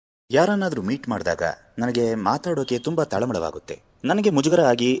ಯಾರನ್ನಾದರೂ ಮೀಟ್ ಮಾಡಿದಾಗ ನನಗೆ ಮಾತಾಡೋಕೆ ತುಂಬ ತಳಮಳವಾಗುತ್ತೆ. ನನಗೆ ಮುಜುಗರ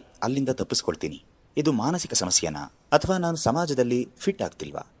ಆಗಿ ಅಲ್ಲಿಂದ ತಪ್ಪಿಸ್ಕೊಳ್ತೀನಿ. ಇದು ಮಾನಸಿಕ ಸಮಸ್ಯೆನಾ ಅಥವಾ ನಾನು ಸಮಾಜದಲ್ಲಿ ಫಿಟ್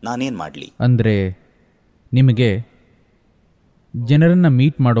ಆಗ್ತಿಲ್ವಾ? ನಾನೇನು ಮಾಡಲಿ? ಅಂದರೆ ನಿಮಗೆ ಜನರನ್ನು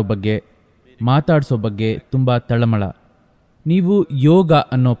ಮೀಟ್ ಮಾಡೋ ಬಗ್ಗೆ, ಮಾತಾಡಿಸೋ ಬಗ್ಗೆ ತುಂಬ ತಳಮಳ. ನೀವು ಯೋಗ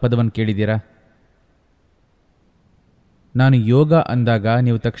ಅನ್ನೋ ಪದವನ್ನು ಕೇಳಿದ್ದೀರಾ? ನಾನು ಯೋಗ ಅಂದಾಗ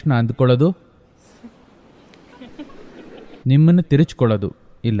ನೀವು ತಕ್ಷಣ ಅಂದ್ಕೊಳ್ಳೋದು ನಿಮ್ಮನ್ನು ತಿರುಚಿಕೊಳ್ಳೋದು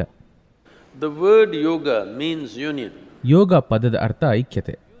ಇಲ್ಲ. The word yoga means union. ಯೋಗ ಪದದ ಅರ್ಥ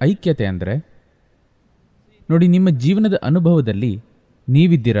ಐಕ್ಯತೆ. ಐಕ್ಯತೆ ಅಂದರೆ ನೋಡಿ, ನಿಮ್ಮ ಜೀವನದ ಅನುಭವದಲ್ಲಿ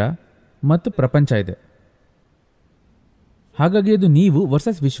ನೀವಿದ್ದೀರಾ ಮತ್ತು ಪ್ರಪಂಚ ಇದೆ. ಹಾಗಾಗಿ ಅದು ನೀವು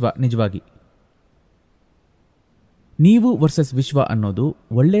ವರ್ಸಸ್ ವಿಶ್ವ. ನಿಜವಾಗಿ ನೀವು ವರ್ಸಸ್ ವಿಶ್ವ ಅನ್ನೋದು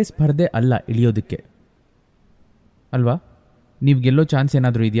ಒಳ್ಳೆಯ ಸ್ಪರ್ಧೆ ಅಲ್ಲ ಇಳಿಯೋದಕ್ಕೆ, ಅಲ್ವಾ? ನೀವು ಗೆಲ್ಲೋ ಚಾನ್ಸ್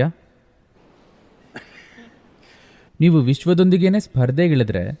ಏನಾದರೂ ಇದೆಯಾ? ನೀವು ವಿಶ್ವದೊಂದಿಗೇನೆ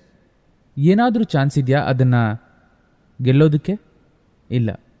ಸ್ಪರ್ಧೆಗಿಳಿದ್ರೆ ಏನಾದರೂ ಚಾನ್ಸ್ ಇದೆಯಾ ಅದನ್ನು ಗೆಲ್ಲೋದಕ್ಕೆ? ಇಲ್ಲ,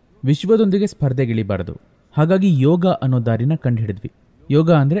 ವಿಶ್ವದೊಂದಿಗೆ ಸ್ಪರ್ಧೆಗಿಳಿಬಾರದು. ಹಾಗಾಗಿ ಯೋಗ ಅನ್ನೋ ದಾರಿನ ಕಂಡುಹಿಡಿದ್ವಿ. ಯೋಗ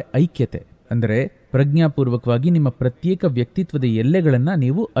ಅಂದರೆ ಐಕ್ಯತೆ. ಅಂದರೆ ಪ್ರಜ್ಞಾಪೂರ್ವಕವಾಗಿ ನಿಮ್ಮ ಪ್ರತ್ಯೇಕ ವ್ಯಕ್ತಿತ್ವದ ಎಲ್ಲೆಗಳನ್ನು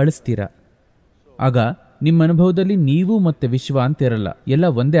ನೀವು ಅಳಿಸ್ತೀರಾ. ಆಗ ನಿಮ್ಮ ಅನುಭವದಲ್ಲಿ ನೀವು ಮತ್ತು ವಿಶ್ವ ಅಂತಿರಲ್ಲ, ಎಲ್ಲ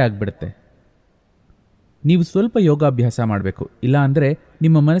ಒಂದೇ ಆಗಿಬಿಡುತ್ತೆ. ನೀವು ಸ್ವಲ್ಪ ಯೋಗಾಭ್ಯಾಸ ಮಾಡಬೇಕು, ಇಲ್ಲ ಅಂದರೆ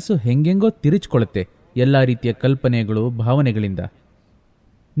ನಿಮ್ಮ ಮನಸ್ಸು ಹೆಂಗೆಂಗೋ ತಿರುಚಿಕೊಳ್ಳುತ್ತೆ ಎಲ್ಲ ರೀತಿಯ ಕಲ್ಪನೆಗಳು, ಭಾವನೆಗಳಿಂದ.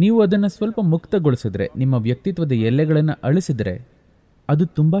 ನೀವು ಅದನ್ನು ಸ್ವಲ್ಪ ಮುಕ್ತಗೊಳಿಸಿದ್ರೆ, ನಿಮ್ಮ ವ್ಯಕ್ತಿತ್ವದ ಎಲ್ಲೆಗಳನ್ನು ಅಳಿಸಿದ್ರೆ ಅದು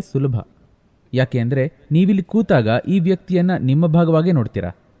ತುಂಬ ಸುಲಭ. ಯಾಕೆ ಅಂದರೆ ನೀವಿಲ್ಲಿ ಕೂತಾಗ ಈ ವ್ಯಕ್ತಿಯನ್ನು ನಿಮ್ಮ ಭಾಗವಾಗೇ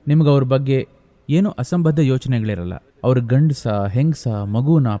ನೋಡ್ತೀರಾ. ನಿಮಗೆ ಅವ್ರ ಬಗ್ಗೆ ಏನೂ ಅಸಂಬದ್ಧ ಯೋಚನೆಗಳಿರಲ್ಲ. ಅವ್ರ ಗಂಡಸ, ಹೆಂಗಸ,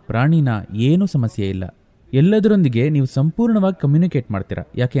 ಮಗುನ, ಪ್ರಾಣಿನ ಏನೂ ಸಮಸ್ಯೆ ಇಲ್ಲ. ಎಲ್ಲದರೊಂದಿಗೆ ನೀವು ಸಂಪೂರ್ಣವಾಗಿ ಕಮ್ಯುನಿಕೇಟ್ ಮಾಡ್ತೀರಾ.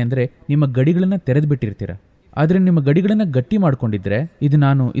 ಯಾಕೆ ಅಂದರೆ ನಿಮ್ಮ ಗಡಿಗಳನ್ನು ತೆರೆದು ಬಿಟ್ಟಿರ್ತೀರ. ಆದರೆ ನಿಮ್ಮ ಗಡಿಗಳನ್ನು ಗಟ್ಟಿ ಮಾಡ್ಕೊಂಡಿದ್ರೆ ಇದು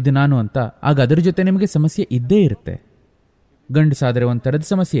ನಾನು ಅಂತ, ಆಗ ಅದರ ಜೊತೆ ನಿಮಗೆ ಸಮಸ್ಯೆ ಇದ್ದೇ ಇರುತ್ತೆ. ಗಂಡಸಾದರೆ ಒಂದು ಥರದ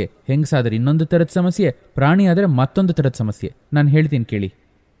ಸಮಸ್ಯೆ, ಹೆಂಗಸಾದರೆ ಇನ್ನೊಂದು ಥರದ ಸಮಸ್ಯೆ, ಪ್ರಾಣಿ ಆದರೆ ಮತ್ತೊಂದು ಥರದ ಸಮಸ್ಯೆ. ನಾನು ಹೇಳ್ತೀನಿ ಕೇಳಿ.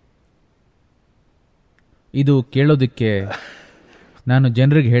 ಇದು ಕೇಳೋದಕ್ಕೆ ನಾನು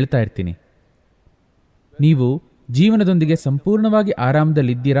ಜನರಿಗೆ ಹೇಳ್ತಾ ಇರ್ತೀನಿ, ನೀವು ಜೀವನದೊಂದಿಗೆ ಸಂಪೂರ್ಣವಾಗಿ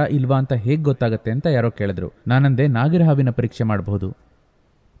ಆರಾಮದಲ್ಲಿದ್ದೀರಾ ಇಲ್ವಾ ಅಂತ ಹೇಗೆ ಗೊತ್ತಾಗತ್ತೆ ಅಂತ ಯಾರೋ ಕೇಳಿದ್ರು. ನಾನಂದೆ, ನಾಗರಹಾವಿನ ಪರೀಕ್ಷೆ ಮಾಡಬಹುದು.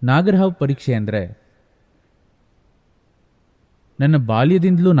 ನಾಗರಹಾವು ಪರೀಕ್ಷೆ ಅಂದರೆ, ನನ್ನ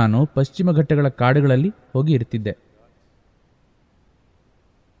ಬಾಲ್ಯದಿಂದಲೂ ನಾನು ಪಶ್ಚಿಮ ಘಟ್ಟಗಳ ಕಾಡುಗಳಲ್ಲಿ ಹೋಗಿ ಇರ್ತಿದ್ದೆ.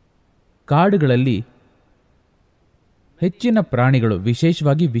 ಕಾಡುಗಳಲ್ಲಿ ಹೆಚ್ಚಿನ ಪ್ರಾಣಿಗಳು,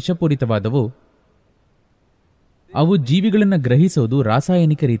 ವಿಶೇಷವಾಗಿ ವಿಷಪೂರಿತವಾದವು, ಅವು ಜೀವಿಗಳನ್ನು ಗ್ರಹಿಸೋದು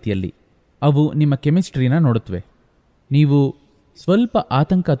ರಾಸಾಯನಿಕ ರೀತಿಯಲ್ಲಿ. ಅವು ನಿಮ್ಮ ಕೆಮಿಸ್ಟ್ರಿನ ನೋಡುತ್ತವೆ. ನೀವು ಸ್ವಲ್ಪ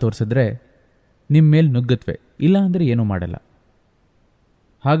ಆತಂಕ ತೋರಿಸಿದ್ರೆ ನಿಮ್ಮ ಮೇಲೆ ನುಗ್ಗುತ್ತವೆ, ಇಲ್ಲ ಅಂದರೆ ಏನೂ ಮಾಡಲ್ಲ.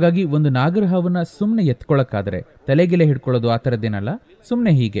 ಹಾಗಾಗಿ ಒಂದು ನಾಗರಹಾವನ್ನ ಸುಮ್ಮನೆ ಎತ್ಕೊಳ್ಳೋಕ್ಕಾದರೆ, ತಲೆಗೆಲೆ ಹಿಡ್ಕೊಳ್ಳೋದು ಆ ಥರದ್ದೇನಲ್ಲ,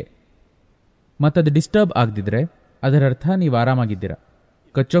 ಸುಮ್ಮನೆ ಹೀಗೆ, ಮತ್ತದು ಡಿಸ್ಟರ್ಬ್ ಆಗದಿದ್ರೆ ಅದರ ಅರ್ಥ ನೀವು ಆರಾಮಾಗಿದ್ದೀರಾ.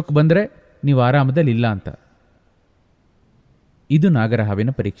 ಕಚ್ಚೋಕ್ ಬಂದರೆ ನೀವು ಆರಾಮದಲ್ಲಿ ಇಲ್ಲ ಅಂತ. ಇದು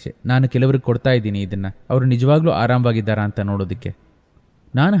ನಾಗರಹಾವಿನ ಪರೀಕ್ಷೆ. ನಾನು ಕೆಲವರಿಗೆ ಕೊಡ್ತಾ ಇದ್ದೀನಿ ಇದನ್ನು, ಅವರು ನಿಜವಾಗ್ಲೂ ಆರಾಮವಾಗಿದ್ದಾರಾ ಅಂತ ನೋಡೋದಕ್ಕೆ.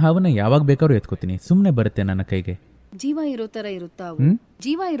 ನಾನು ಹಾವನ್ನ ಯಾವಾಗ ಬೇಕಾದ್ರೂ ಎತ್ಕೋತೀನಿ, ಸುಮ್ಮನೆ ಬರುತ್ತೆ ನನ್ನ ಕೈಗೆ. ಜೀವ ಇರೋ ತರ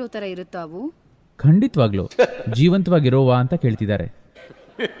ಇರುತ್ತಾವು. ಖಂಡಿತವಾಗ್ಲೂ ಜೀವಂತವಾಗಿರೋವಾ ಅಂತ ಕೇಳ್ತಿದ್ದಾರೆ.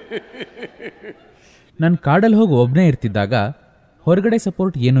 ನಾನು ಕಾಡಲ್ಲಿ ಹೋಗಿ ಒಬ್ಬನೇ ಇರ್ತಿದ್ದಾಗ ಹೊರಗಡೆ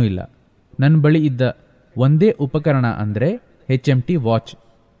ಸಪೋರ್ಟ್ ಏನೂ ಇಲ್ಲ. ನನ್ನ ಬಳಿ ಇದ್ದ ಒಂದೇ ಉಪಕರಣ ಅಂದರೆ HMT ವಾಚ್.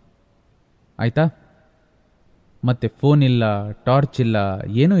 ಆಯ್ತಾ? ಮತ್ತೆ ಫೋನ್ ಇಲ್ಲ, ಟಾರ್ಚ್ ಇಲ್ಲ,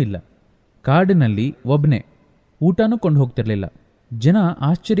 ಏನೂ ಇಲ್ಲ. ಕಾಡಿನಲ್ಲಿ ಒಬ್ಬನೇ. ಊಟನೂ ಕೊಂಡು ಹೋಗ್ತಿರ್ಲಿಲ್ಲ. ಜನ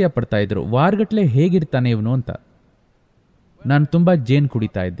ಆಶ್ಚರ್ಯ ಪಡ್ತಾ ಇದ್ರು, ವಾರಗಟ್ಲೆ ಹೇಗಿರ್ತಾನೆ ಇವನು ಅಂತ. ನಾನು ತುಂಬ ಜೇನು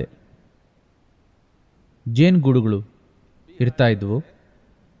ಕುಡಿತಾ ಇದ್ದೆ. ಜೇನುಗೂಡುಗಳು ಇರ್ತಾ ಇದ್ವು.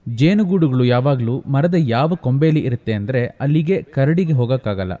 ಜೇನುಗೂಡುಗಳು ಯಾವಾಗಲೂ ಮರದ ಯಾವ ಕೊಂಬೆಯಲ್ಲಿ ಇರುತ್ತೆ ಅಂದರೆ ಅಲ್ಲಿಗೆ ಕರಡಿಗೆ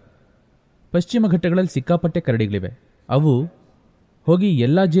ಹೋಗೋಕ್ಕಾಗಲ್ಲ. ಪಶ್ಚಿಮ ಘಟ್ಟಗಳಲ್ಲಿ ಸಿಕ್ಕಾಪಟ್ಟೆ ಕರಡಿಗಳಿವೆ. ಅವು ಹೋಗಿ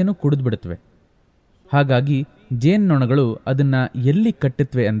ಎಲ್ಲ ಜೇನು ಕುಡಿದು ಬಿಡುತ್ತವೆ. ಹಾಗಾಗಿ ಜೇನ್ನೊಣಗಳು ಅದನ್ನು ಎಲ್ಲಿ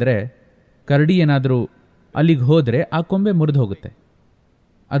ಕಟ್ಟುತ್ತವೆ ಅಂದರೆ, ಕರಡಿ ಏನಾದರೂ ಅಲ್ಲಿಗೆ ಹೋದರೆ ಆ ಕೊಂಬೆ ಮುರಿದು ಹೋಗುತ್ತೆ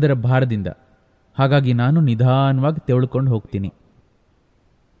ಅದರ ಭಾರದಿಂದ. ಹಾಗಾಗಿ ನಾನು ನಿಧಾನವಾಗಿ ತೆವಳ್ಕೊಂಡು ಹೋಗ್ತೀನಿ.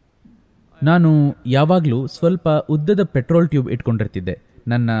 ನಾನು ಯಾವಾಗಲೂ ಸ್ವಲ್ಪ ಉದ್ದದ ಪೆಟ್ರೋಲ್ ಟ್ಯೂಬ್ ಇಟ್ಕೊಂಡಿರ್ತಿದ್ದೆ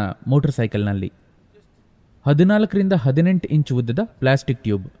ನನ್ನ ಮೋಟರ್ ಸೈಕಲ್ನಲ್ಲಿ. 14 to 18 ಇಂಚ್ ಉದ್ದದ ಪ್ಲಾಸ್ಟಿಕ್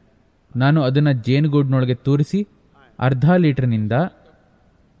ಟ್ಯೂಬ್. ನಾನು ಅದನ್ನು ಜೇನುಗೂಡಿನೊಳಗೆ ತೂರಿಸಿ ಅರ್ಧ ಲೀಟರ್ನಿಂದ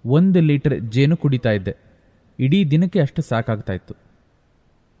 1 ಲೀಟರ್ ಜೇನು ಕುಡಿತಾ ಇದ್ದೆ. ಇಡೀ ದಿನಕ್ಕೆ ಅಷ್ಟು ಸಾಕಾಗ್ತಾ ಇತ್ತು.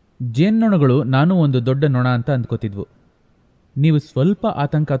 ಜೇನ್ನೊಣಗಳು ನಾನು ಒಂದು ದೊಡ್ಡ ನೊಣ ಅಂತ ಅಂದ್ಕೋತಿದ್ವು. ನೀವು ಸ್ವಲ್ಪ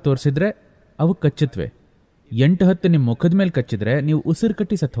ಆತಂಕ ತೋರಿಸಿದ್ರೆ ಅವು ಕಚ್ಚುತ್ತವೆ. 8-10 ನಿಮ್ಮ ಮುಖದ ಮೇಲೆ ಕಚ್ಚಿದ್ರೆ ನೀವು ಉಸಿರು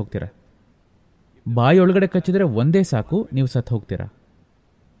ಕಟ್ಟಿ ಸತ್ತು ಹೋಗ್ತೀರ. ಬಾಯೊಳಗಡೆ ಕಚ್ಚಿದ್ರೆ ಒಂದೇ ಸಾಕು, ನೀವು ಸತ್ತು ಹೋಗ್ತೀರ.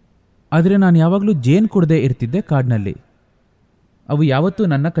 ಆದರೆ ನಾನು ಯಾವಾಗಲೂ ಜೇನು ಕುಡದೆ ಇರ್ತಿದ್ದೆ ಕಾಡಿನಲ್ಲಿ. ಅವು ಯಾವತ್ತೂ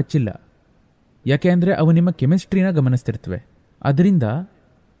ನನ್ನ ಕಚ್ಚಿಲ್ಲ. ಯಾಕೆ ಅಂದರೆ ಅವು ನಿಮ್ಮ ಕೆಮಿಸ್ಟ್ರಿನ ಗಮನಿಸ್ತಿರ್ತವೆ. ಅದರಿಂದ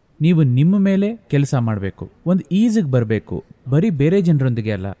ನೀವು ನಿಮ್ಮ ಮೇಲೆ ಕೆಲಸ ಮಾಡಬೇಕು, ಒಂದು ಈಸಿಗೆ ಬರಬೇಕು, ಬರೀ ಬೇರೆ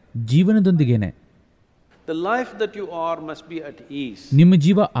ಜನರೊಂದಿಗೆ ಅಲ್ಲ, ಜೀವನದೊಂದಿಗೇನೆ. The life that you are must be at ease. ನಿಮ್ಮ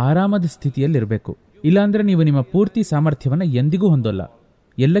ಜೀವ ಆರಾಮದ ಸ್ಥಿತಿಯಲ್ಲಿರಬೇಕು. ಇಲ್ಲಾಂದ್ರೆ ನೀವು ನಿಮ್ಮ ಪೂರ್ತಿ ಸಾಮರ್ಥ್ಯವನ್ನು ಎಂದಿಗೂ ಹೊಂದೋಲ್ಲ.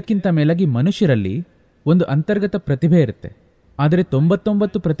 ಎಲ್ಲಕ್ಕಿಂತ ಮೇಲಾಗಿ ಮನುಷ್ಯರಲ್ಲಿ ಒಂದು ಅಂತರ್ಗತ ಪ್ರತಿಭೆ ಇರುತ್ತೆ, ಆದರೆ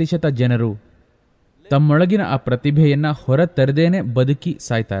 99% ಜನರು ತಮ್ಮೊಳಗಿನ ಆ ಪ್ರತಿಭೆಯನ್ನ ಹೊರ ತರದೇನೆ ಬದುಕಿ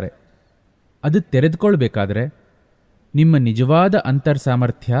ಸಾಯ್ತಾರೆ. ಅದು ತೆರೆದುಕೊಳ್ಬೇಕಾದ್ರೆ, ನಿಮ್ಮ ನಿಜವಾದ ಅಂತರ್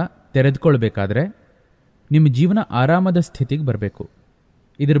ಸಾಮರ್ಥ್ಯ ತೆರೆದುಕೊಳ್ಬೇಕಾದ್ರೆ ನಿಮ್ಮ ಜೀವನ ಆರಾಮದ ಸ್ಥಿತಿಗೆ ಬರಬೇಕು.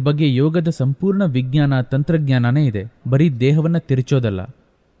 ಇದರ ಬಗ್ಗೆ ಯೋಗದ ಸಂಪೂರ್ಣ ವಿಜ್ಞಾನ ತಂತ್ರಜ್ಞಾನನೇ ಇದೆ. ಬರೀ ದೇಹವನ್ನು ತಿರುಚೋದಲ್ಲ,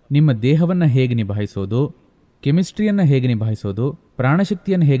 ನಿಮ್ಮ ದೇಹವನ್ನು ಹೇಗೆ ನಿಭಾಯಿಸೋದು, ಕೆಮಿಸ್ಟ್ರಿಯನ್ನು ಹೇಗೆ ನಿಭಾಯಿಸೋದು,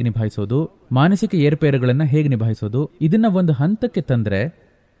 ಪ್ರಾಣಶಕ್ತಿಯನ್ನು ಹೇಗೆ ನಿಭಾಯಿಸೋದು, ಮಾನಸಿಕ ಏರ್ಪೇರುಗಳನ್ನು ಹೇಗೆ ನಿಭಾಯಿಸೋದು, ಇದನ್ನ ಒಂದು ಹಂತಕ್ಕೆ ತಂದರೆ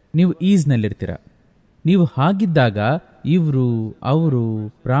ನೀವು ಈಸ್ನಲ್ಲಿರ್ತೀರ. ನೀವು ಹಾಗಿದ್ದಾಗ ಇವರು ಅವರು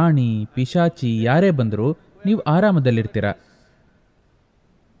ಪ್ರಾಣಿ ಪಿಶಾಚಿ ಯಾರೇ ಬಂದರೂ ನೀವು ಆರಾಮದಲ್ಲಿರ್ತೀರ.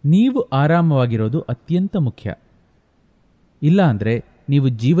 ನೀವು ಆರಾಮವಾಗಿರೋದು ಅತ್ಯಂತ ಮುಖ್ಯ. ಇಲ್ಲ ಅಂದ್ರೆ ನೀವು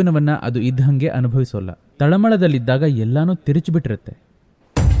ಜೀವನವನ್ನ ಅದು ಇದ್ದಂಗೆ ಅನುಭವಿಸೋಲ್ಲ. ತಳಮಳದಲ್ಲಿದ್ದಾಗ ಎಲ್ಲಾನು ತಿರುಚಿಬಿಟ್ಟಿರುತ್ತೆ.